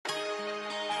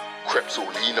Creps all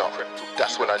lean up.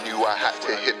 That's when I knew I had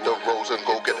to hit the roads and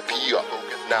go get the P up.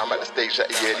 Now I'm at the stage that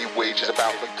the yearly wage is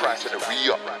about the price of the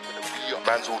re-up.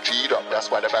 Man's all G'd up, that's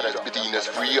why the baddest Medina's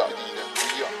free up.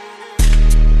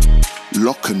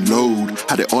 Lock and load,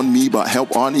 had it on me but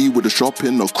help auntie with the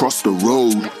shopping across the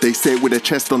road. They say it with their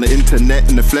chest on the internet,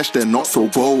 in the flesh they're not so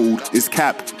bold. It's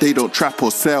cap, they don't trap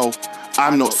or sell,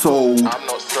 I'm not sold. I'm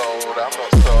not sold, I'm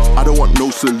not sold. I don't want no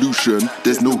solution,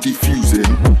 there's no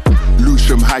defusing.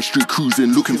 Lewisham High Street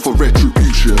cruising, looking for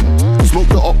retribution. Smoked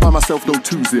the op by myself, no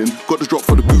twosing. Got the drop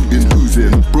for the booting,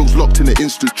 oozing. Bros locked in the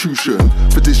institution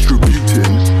for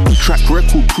distributing. Track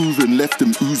record proven, left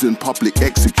them oozing, public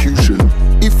execution.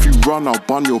 If you run, I'll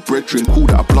bun your brethren, call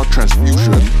that a blood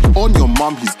transfusion. On your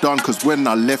mum, he's done, cause when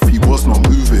I left, he was not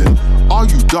moving. Are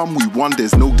you done? We won,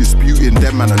 there's no disputing,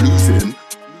 them man are losing.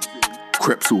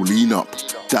 Creps all lean up.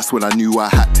 That's when I knew I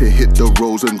had to hit the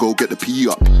roads and go get the P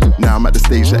up. Now I'm at the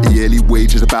stage that the yearly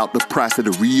wage is about the price of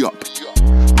the re-up.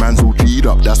 Man's all G'd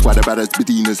up, that's why the baddest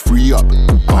Medina's free up.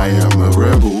 I am a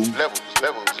rebel. Levels.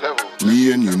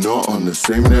 Me and you not on the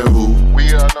same level.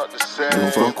 We are not the same.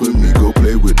 Don't fuck with me, go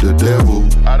play with the devil.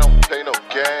 I don't play no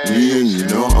games. Me and you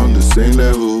not on the same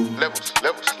level. Levels.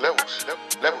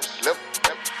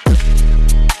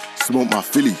 Smoke my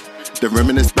Philly. Then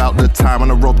reminisce about the time when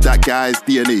I robbed that guy's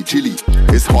DNA Jilly.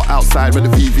 It's hot outside with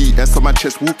the VVS on my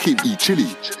chest, walking eat chili.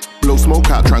 Blow smoke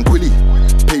out tranquilly.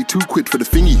 Pay £2 for the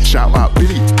thingy, shout out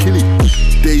Billy, Killy.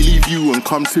 They leave you and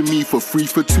come to me for 3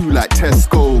 for 2 like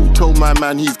Tesco. Told my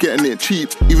man he's getting it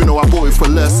cheap, even though I bought it for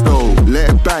less though.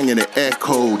 Let it bang and it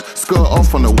echoed. Skirt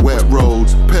off on the wet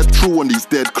roads. Petrol on these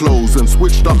dead clothes and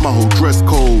switched up my whole dress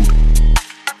code.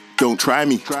 Don't try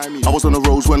me. I was on the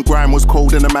roads when grime was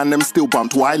cold and the man them still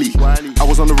bumped Wiley. I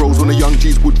was on the roads when the young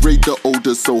G's would rate the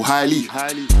olders so highly.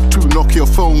 2 Nokia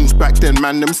phones back then,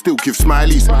 man them still give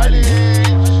smileys.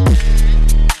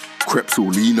 Creps all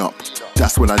lean up.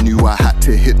 That's when I knew I had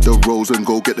to hit the roads and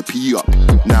go get the P up.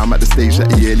 Now I'm at the stage that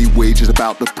the yearly wage is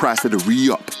about the price of the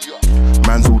re-up.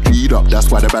 Man's all G'd up, that's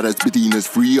why the baddest Medina's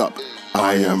free up.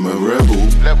 I am a rebel.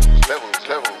 Levels.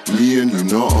 Me and you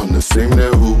not on the same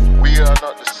level. We are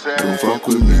not the same. Don't fuck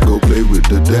with me, go play with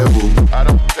the devil. I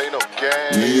don't play no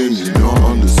games. Me and you not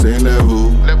on the same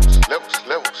level. Levels.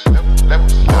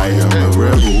 I am a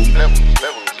rebel. Levels.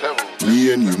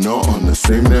 Me and you not on the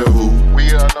same level.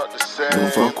 We are not the same.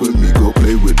 Don't fuck with me, go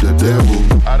play with the devil.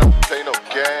 I don't play no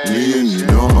games. Me and you